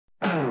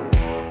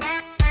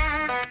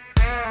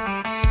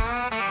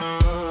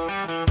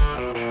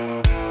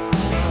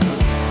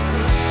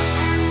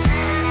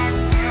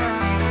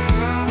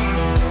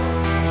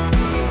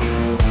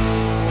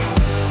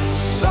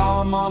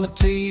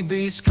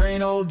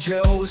screen, old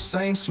Joe,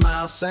 same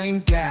smile,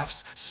 same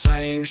gaffes,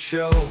 same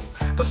show.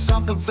 But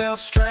something felt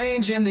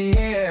strange in the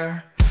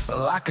air,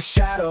 like a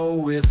shadow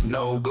with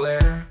no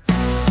glare.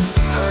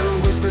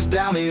 Heard whispers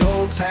down the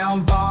old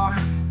town bar,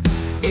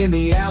 in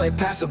the alley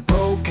past a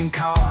broken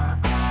car.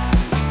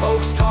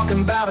 Folks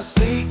talking about a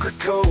secret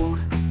code,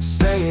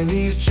 saying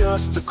he's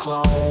just a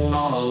clone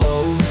on a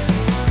load.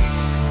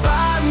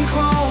 Biden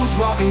clones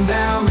walking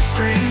down the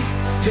street,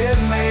 dead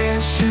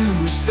man's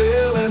shoes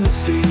filling the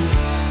seat.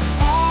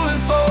 Fooling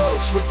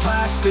folks with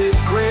plastic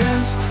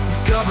grins,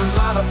 governed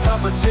by the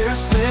puppeteer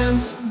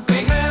sins.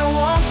 Big man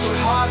once with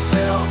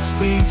heartfelt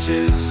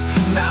speeches,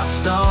 now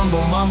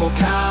stumble, mumble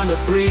kind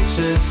of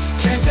breaches.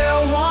 Can't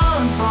tell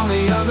one from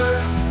the other,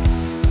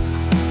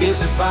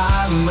 is it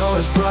Biden or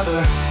his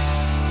brother?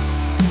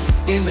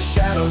 In the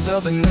shadows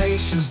of the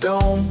nation's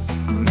dome,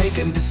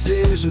 making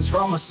decisions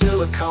from a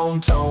silicone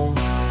tone.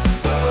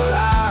 But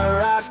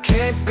our eyes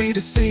can't be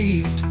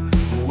deceived,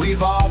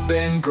 we've all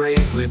been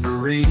gravely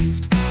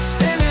bereaved.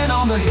 Standing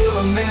on the hill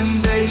of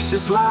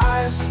mendacious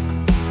lies,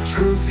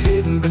 truth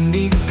hidden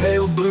beneath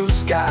pale blue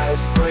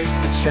skies. Break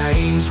the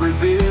chains,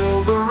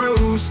 reveal the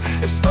ruse,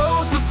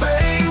 expose the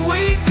fate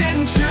we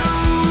didn't choose.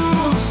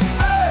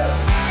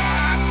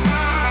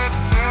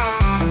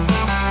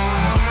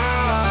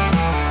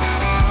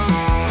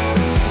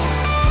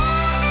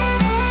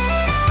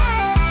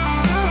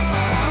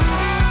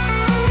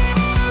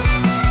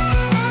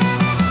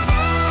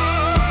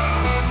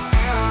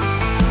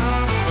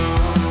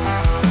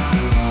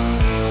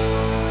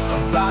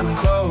 Biden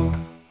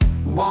clone,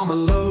 warm a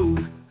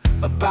load,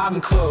 a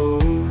Biden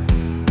clone.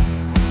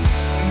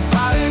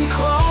 Biden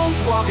clones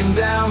walking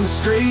down the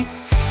street,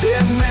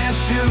 dead man's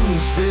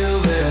shoes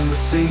filled in the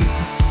seat.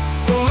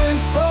 Fooling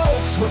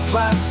folks with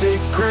plastic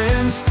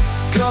grins,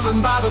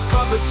 governed by the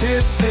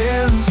puppeteer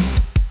sins.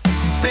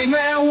 Big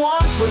man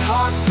once with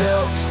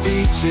heartfelt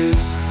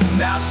speeches,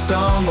 now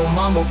stumble,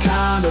 mumble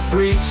kind of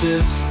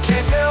breaches.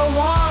 Can't tell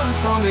one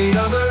from the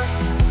other,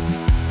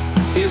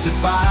 is it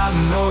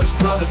Biden or his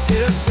brother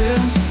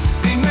Tissons?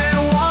 Big man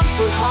once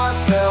with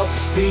heartfelt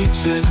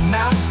speeches,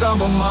 now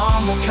stumble,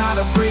 mumble kind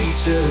of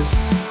breaches.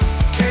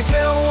 Can't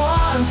tell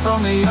one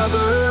from the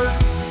other,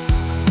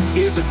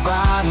 is it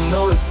Biden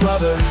or his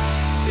brother?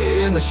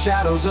 In the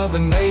shadows of the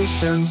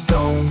nation's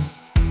dome,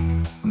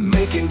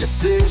 making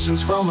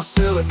decisions from a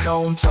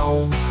silicone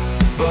tone.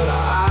 But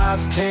our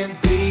eyes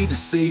can't be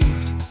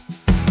deceived,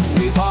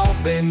 we've all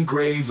been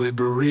gravely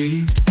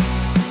bereaved.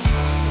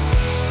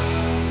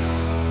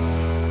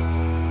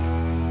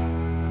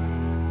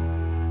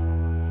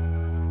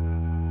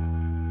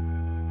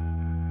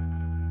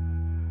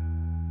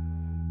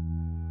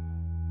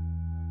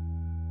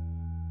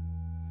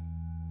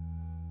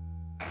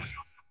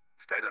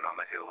 Standing on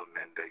the hill of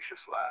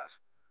mendacious lies,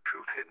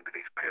 truth hidden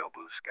beneath pale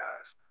blue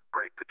skies.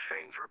 Break the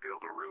chains, reveal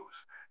the ruse,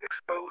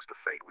 expose the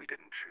fate we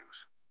didn't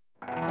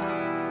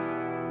choose.